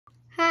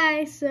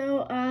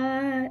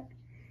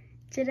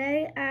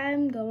Today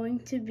I'm going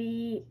to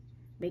be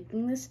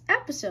making this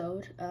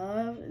episode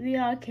of The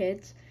Odd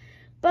Kids,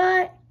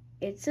 but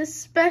it's a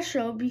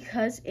special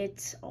because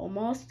it's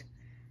almost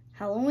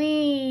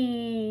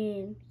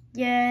Halloween.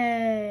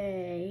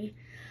 Yay!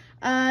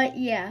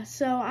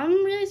 So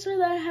I'm really sorry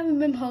that I haven't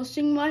been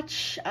posting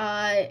much.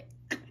 I'm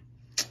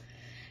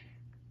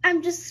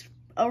just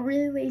a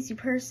really lazy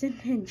person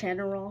in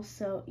general,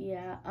 so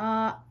yeah.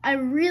 I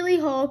really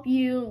hope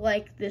you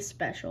like this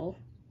special.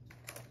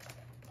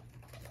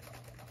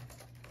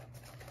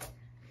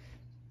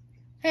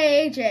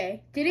 Hey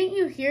AJ, didn't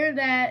you hear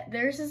that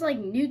there's this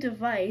new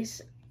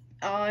device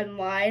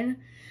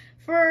online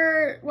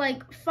for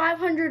 $500?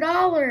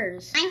 $500?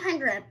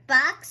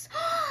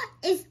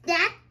 Is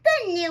that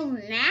the new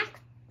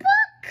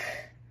MacBook?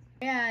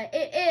 Yeah,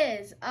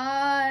 it is.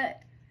 But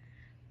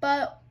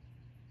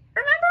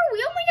remember,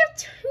 we only got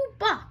 $2.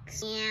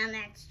 Yeah,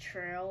 that's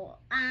true.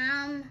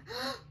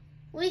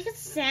 We could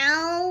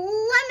sell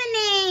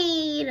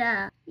lemonade.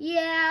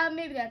 Yeah,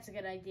 maybe that's a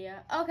good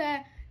idea.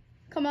 Okay,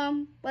 come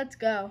on, let's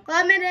go.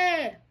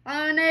 Lemonade,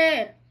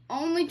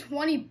 only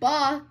 $20.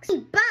 $20?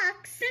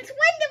 Since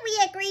when did we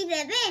agree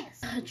to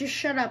this? Just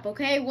shut up,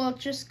 okay? We'll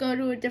just go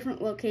to a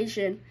different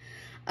location.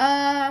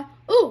 By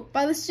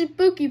the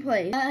spooky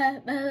place.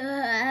 By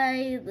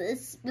the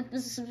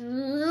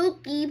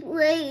spooky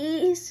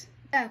place.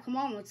 Yeah, come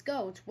on, let's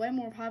go. It's way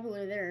more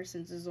popular there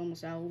since it's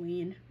almost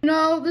Halloween.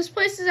 No, this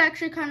place is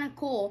actually kind of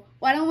cool.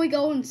 Why don't we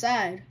go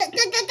inside? Go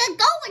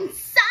inside? Are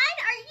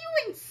you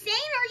insane?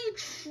 Are you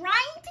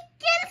trying to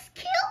get us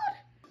killed?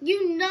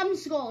 You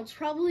numbskull, it's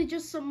probably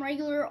just some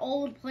regular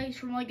old place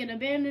from an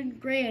abandoned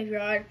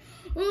graveyard.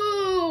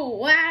 Ooh,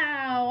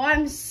 wow,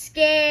 I'm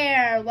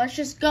scared. Let's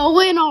just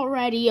go in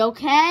already,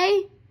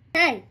 okay?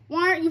 Hey,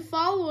 why aren't you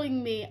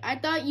following me? I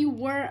thought you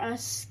were a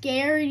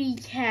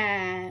scaredy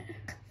cat.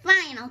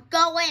 Fine, I'll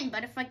go in,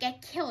 but if I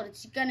get Killed,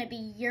 it's gonna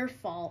be your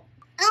fault.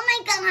 Oh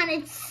my god,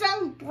 it's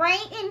so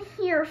bright in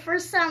here for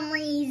some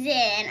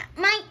reason.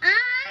 My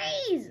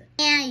eyes!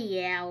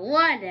 Yeah,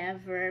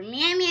 whatever.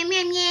 Meow.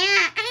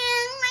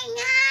 Oh my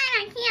god,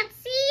 I can't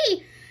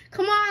see.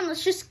 Come on,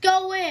 let's just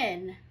go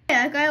in.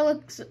 Yeah, that guy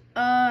looks,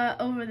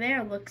 over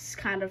there looks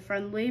kind of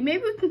friendly.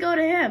 Maybe we can go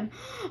to him.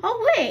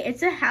 Oh wait,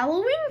 it's a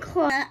Halloween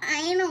club.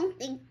 I don't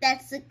think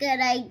that's a good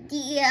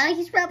idea.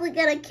 He's probably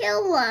gonna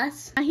kill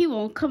us. He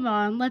won't. Come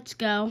on, let's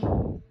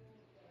go.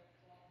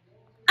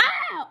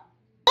 Ow!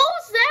 What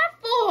was that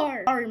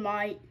for? Sorry,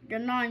 mate. Your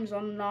name's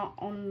not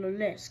on the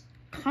list.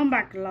 Come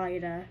back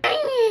later. Dang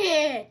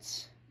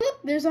it!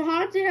 Look, there's a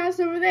haunted house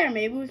over there.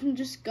 Maybe we can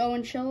just go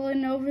and chill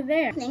in over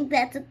there. I think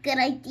that's a good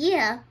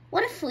idea.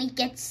 What if we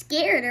get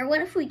scared, or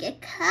what if we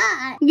get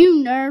caught?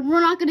 You nerd,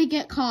 we're not gonna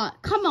get caught.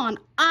 Come on,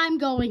 I'm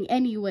going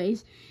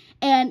anyways.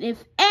 And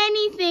if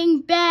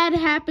anything bad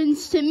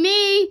happens to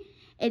me,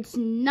 it's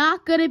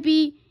not gonna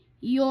be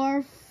your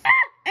an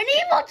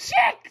evil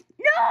chick!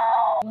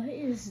 No! What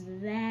is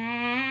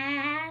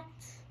that?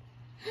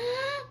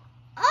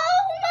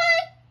 Oh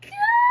my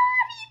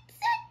god, it's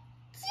a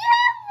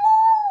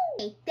devil!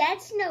 Hey,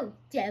 that's no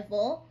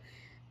devil.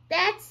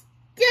 That's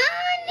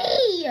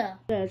Donnie!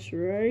 That's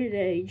right,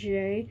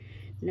 AJ.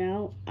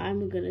 Now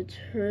I'm gonna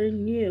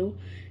turn you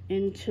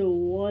into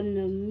one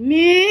of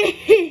me.